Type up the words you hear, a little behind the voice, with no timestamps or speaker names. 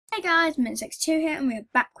Hey guys, Mint62 here and we're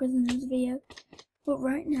back with another video. But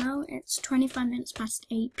right now it's 25 minutes past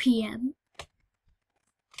 8 PM.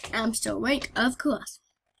 I'm still awake, of course.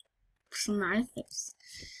 Smiley face.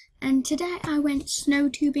 And today I went snow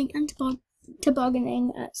tubing and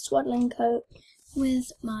tobogganing at Swaddling Coat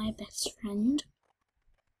with my best friend,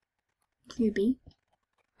 Ruby.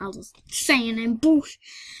 I'll just say your name, boosh.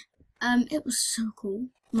 It was so cool.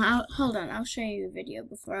 Hold on, I'll show you a video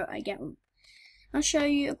before I get on. I'll show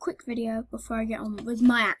you a quick video before I get on with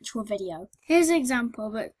my actual video. Here's an example,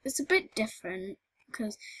 but it's a bit different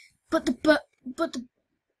but the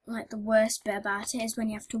worst bit about it is when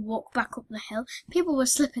you have to walk back up the hill. People were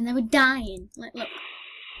slipping, they were dying. Like, look,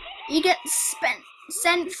 you get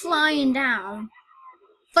sent flying down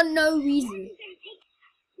for no reason.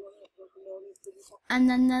 And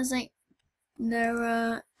then there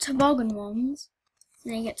are toboggan ones,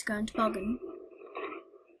 and you get to go on toboggan.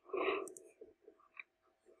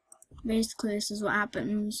 Basically, this is what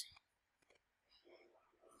happens.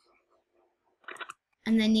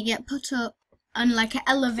 And then you get put up on like an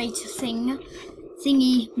elevator thingy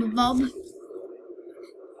bob.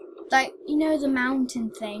 Like, you know the mountain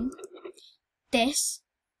thing? This.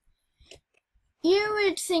 You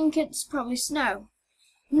would think it's probably snow.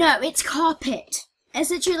 No, it's carpet. It's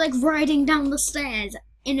literally like riding down the stairs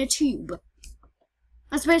in a tube.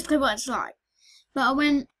 That's basically what it's like. There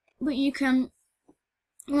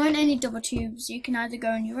aren't any double tubes. You can either go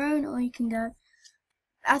on your own or you can go.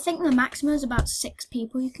 I think the maximum is about 6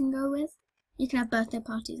 people you can go with. You can have birthday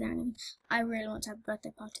parties there. And I really want to have a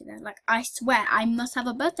birthday party there. Like, I swear, I must have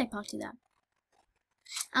a birthday party there.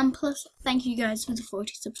 And plus, thank you guys for the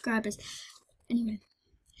 40 subscribers. Anyway.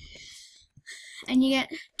 And you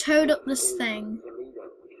get towed up this thing.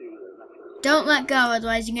 Don't let go,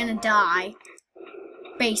 otherwise you're gonna die.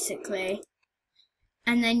 Basically.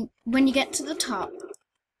 And then, when you get to the top,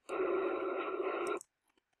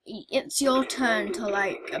 it's your turn to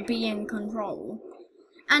like be in control,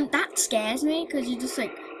 and that scares me because you're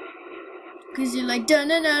like da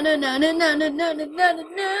na na na na na na na na na na.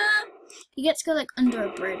 You get to go like under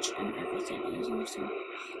a bridge and everything. It was awesome.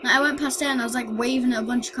 Like, I went past there and I was like waving at a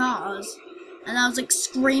bunch of cars, and I was like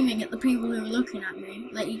screaming at the people who were looking at me.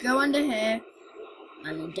 Like, you go under here,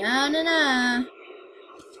 and da na na.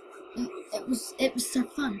 It was so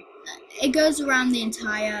fun. It goes around the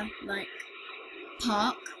entire like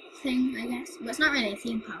park thing, I guess. But it's not really a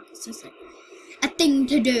theme park, it's just like a thing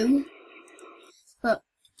to do. But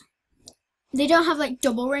they don't have like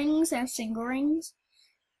double rings, they have single rings.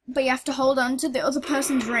 But you have to hold on to the other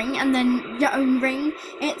person's ring and then your own ring.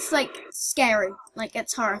 It's like scary. Like,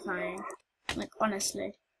 it's horrifying. Like,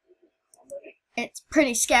 honestly. It's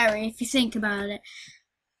pretty scary if you think about it.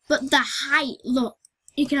 But the height, look,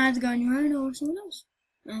 you can either go on your own or someone else.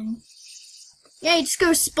 Yeah, you just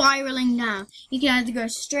go spiraling down. You can either go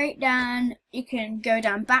straight down, you can go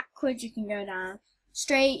down backwards, you can go down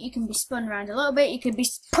straight, you can be spun around a little bit, you could be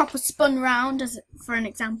proper spun round, for an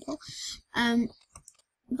example.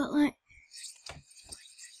 But like,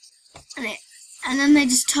 and then they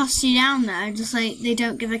just toss you down there, just like they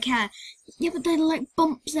don't give a care. Yeah, but they're like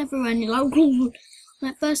bumps everywhere, and you're like, ooh.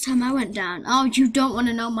 Like, first time I went down, oh, you don't want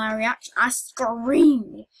to know my reaction. I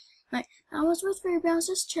screamed. Like, I was with Ruby, I was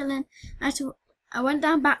just chilling. I went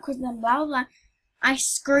down backwards and then blah, blah, blah. I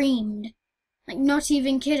screamed. Like, not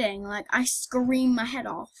even kidding. Like, I screamed my head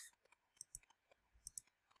off.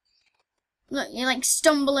 Look, you're like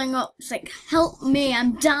stumbling up. It's like, help me,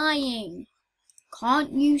 I'm dying.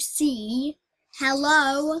 Can't you see?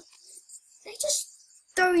 Hello? They just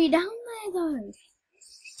throw you down there, though.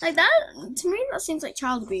 Like, that, to me, that seems like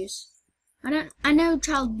child abuse. I know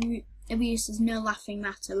child abuse is no laughing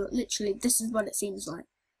matter, but literally, this is what it seems like.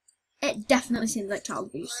 It definitely seems like child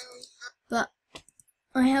abuse. But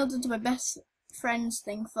I held on to my best friend's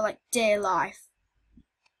thing for like dear life.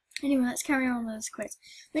 Anyway, let's carry on with this quiz.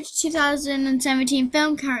 Which 2017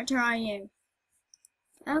 film character are you?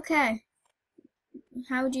 Okay.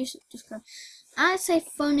 How would you describe? I'd say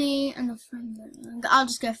funny and the friend. I'll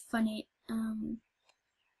just go funny.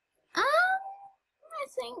 I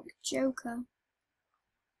think Joker.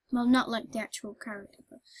 Well, not like the actual character,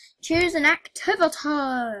 but choose an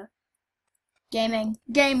activity. Gaming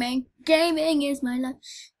is my life.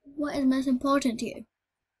 What is most important to you?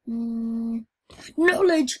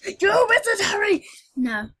 Knowledge. You're military.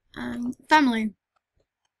 No. Family.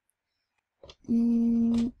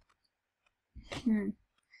 It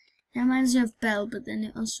reminds me of Belle, but then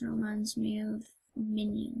it also reminds me of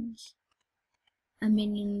Minions. And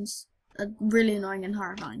Minions are really annoying and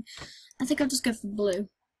horrifying. I think I'll just go for blue.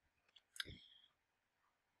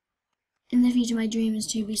 In the future, my dream is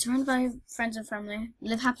to be surrounded by friends and family,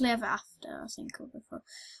 live happily ever after. I think of before.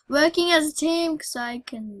 Working as a team, because I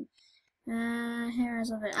can.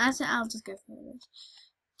 Heroes of it. I'll just go for this.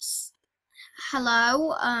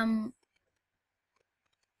 Hello.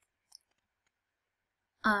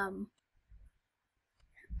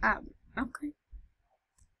 Okay.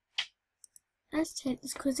 Let's take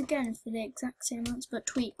this quiz again for the exact same answer, but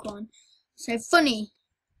tweak one. So funny.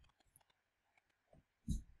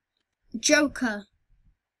 Joker.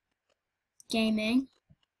 Gaming.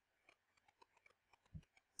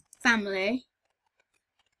 Family.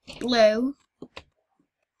 Blue.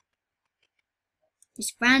 Be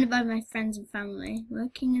surrounded by my friends and family.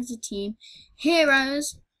 Working as a team.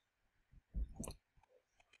 Heroes.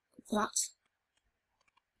 What?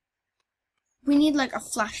 We need like a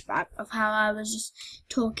flashback of how I was just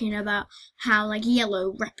talking about how like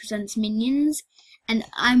yellow represents minions, and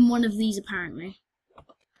I'm one of these apparently.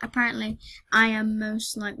 Apparently, I am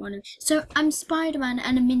most like one of. So I'm Spider-Man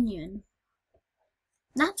and a minion.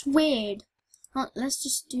 That's weird. Well, let's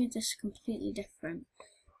just do this completely different.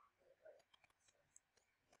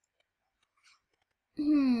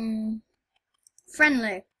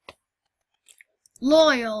 Friendly.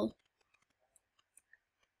 Loyal.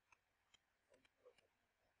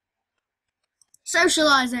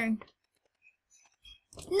 Socializing.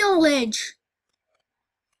 Knowledge.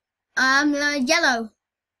 Yellow.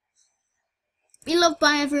 Be loved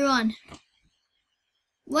by everyone.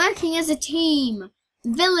 Working as a team.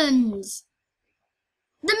 Villains.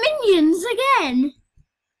 The minions again.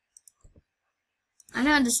 I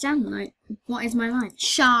don't understand, like, what is my line?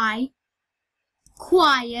 Shy.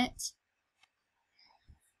 Quiet.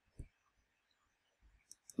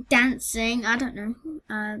 Dancing. I don't know.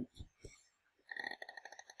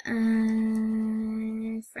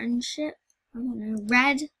 Friendship. I don't know.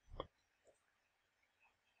 Red.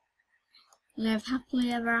 Live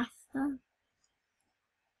happily ever after.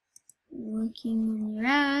 Working on your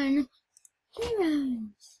own.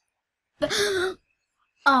 Heroes. But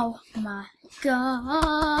oh my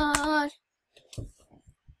god.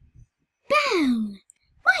 Belle.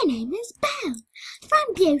 My name is Belle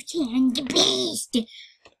from Beauty and the Beast.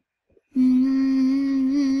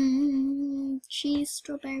 Cheese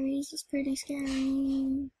strawberries is pretty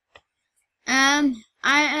scary.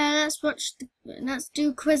 Let's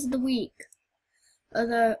do quiz of the week.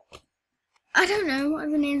 Although I don't know what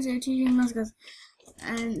are the names of the two Muscles.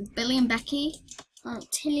 Billy and Becky.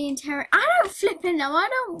 Tilly and Terry. I don't flipping know. I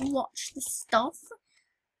don't watch the stuff.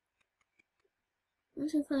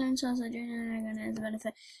 Also following Charles, I do know there's a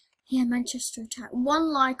benefit. Yeah, Manchester Attack.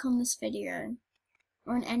 1 like on this video,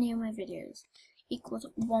 or on any of my videos, equals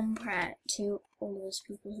 1 prayer to all of those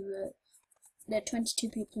people who were. There are 22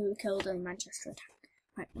 people who were killed in Manchester Attack.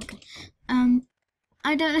 Right, okay.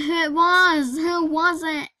 I don't know who it was. Who was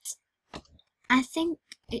it? I think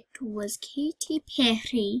it was Katy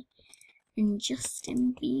Perry and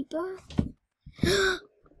Justin Bieber.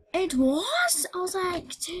 It was? I was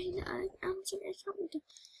like,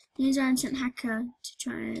 use our instant hacker to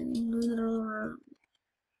try and.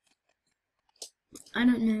 I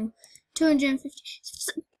don't know. 250.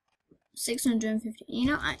 650. You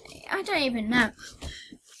know, I don't even know.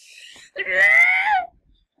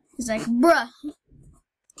 It's like, bruh.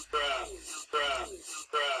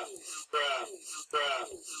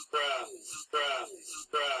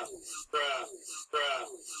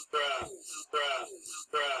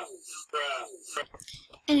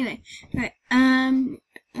 Anyway, right,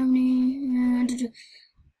 only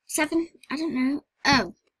 7. I don't know.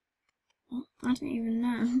 Oh, I don't even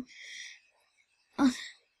know. Oh.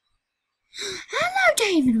 Hello,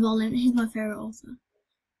 David Wallen. He's my favorite author.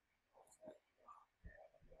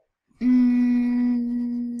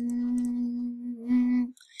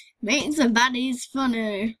 Makes the baddies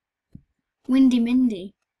funny. Windy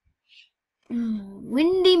Mindy.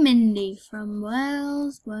 Windy Mindy from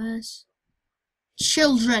Wales Worst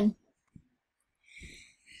Children.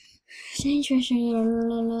 I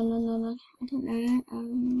don't know.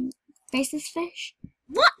 Faceless fish.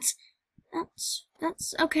 What? That's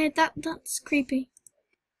okay. That's creepy.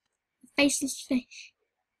 Faceless fish.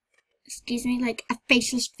 Excuse me, like a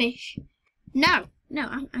faceless fish. No,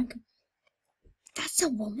 I'm. That's a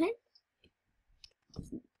woman.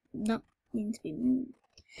 Not mean to be mean.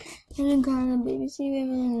 And then BBC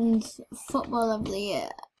Women's Football of the Year.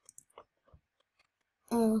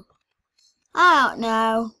 Oh, I don't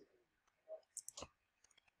know.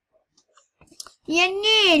 You're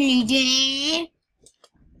nearly there.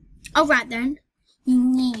 All right then. You're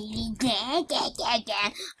nearly there.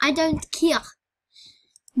 I don't care.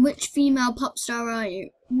 Which female pop star are you?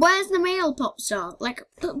 Where's the male pop star? Like,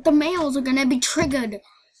 the males are gonna be triggered.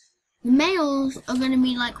 The males are gonna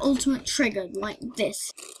be like ultimate triggered, like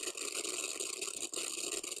this.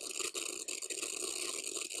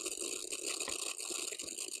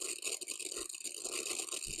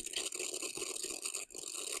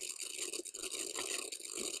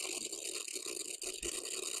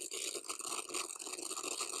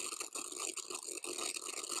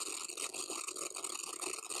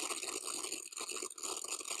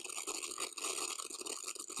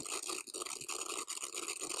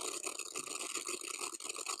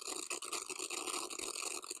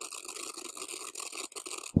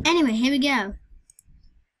 Anyway, here we go.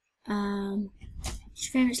 What's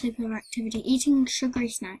your favourite sleepover activity? Eating sugary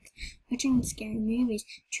snacks, watching scary movies,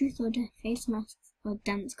 truth or dare, face masks, or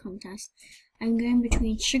dance contest. I'm going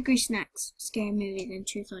between sugary snacks, scary movies, and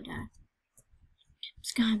truth or dare.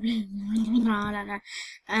 Sky blue.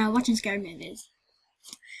 Watching scary movies.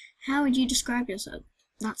 How would you describe yourself?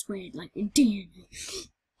 That's weird, like your DNA.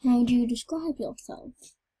 How would you describe yourself?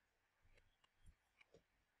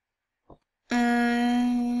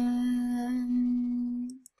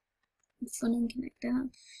 Fun and connected.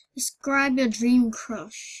 Describe your dream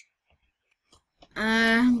crush.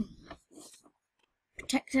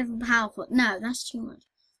 Protective and powerful. No, that's too much.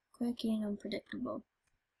 Quirky and unpredictable.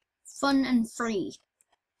 Fun and free.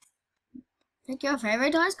 Pick your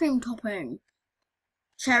favorite ice cream topping.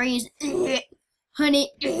 Cherries.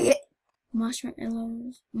 Honey.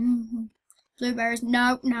 Marshmallows. Blueberries.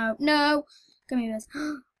 No, no, no. Gummy bears.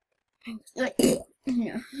 No.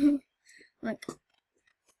 Like,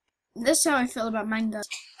 this is how I feel about mango.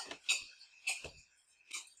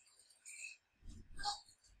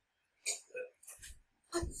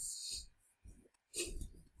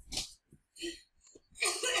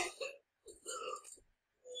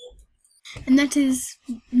 And that is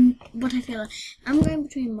what I feel like. I'm going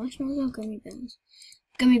between marshmallows or gummy bears.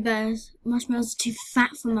 Gummy bears. Marshmallows are too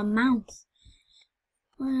fat for my mouth.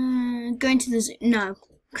 Going to the zoo. No.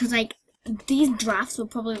 Because, like, these drafts will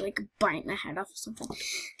probably, like, bite my head off or something.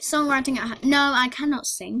 Songwriting at home. No, I cannot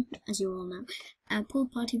sing, as you all know. Pool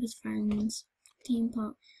party with friends. Theme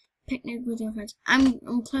park. Picnic with your friends. I'm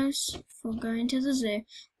close for going to the zoo.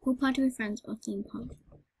 Pool party with friends or theme park.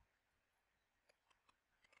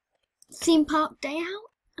 Theme park day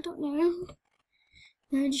out? I don't know.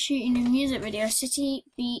 They're shooting a music video. City,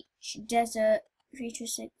 beach, desert,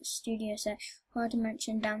 futuristic studio set, four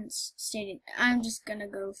dimension dance stadium. I'm just gonna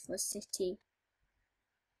go for city.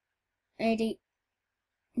 Lady,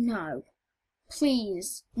 no.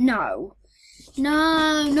 Please, no.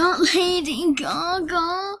 No, not Lady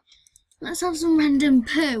Gaga. Let's have some random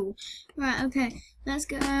poo. Right, okay, let's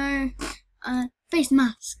go. Face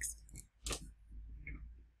masks.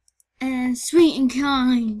 Sweet and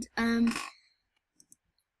kind.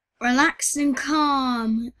 Relaxed and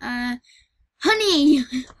calm. Honey!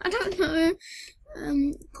 I don't know.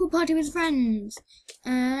 Pool party with friends.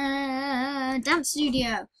 Dance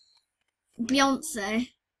studio. Beyonce.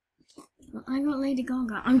 I got Lady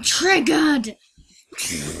Gaga. I'm triggered!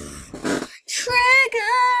 Triggered!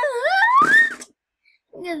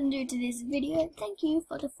 I'm gonna do to this video. Thank you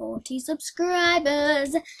for the 40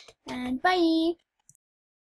 subscribers. And bye!